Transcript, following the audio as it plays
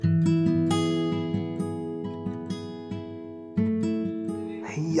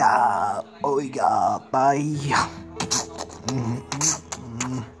Yeah, oiga, vaya.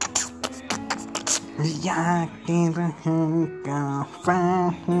 Ya quiero un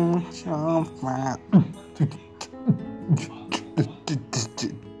café, un sofá.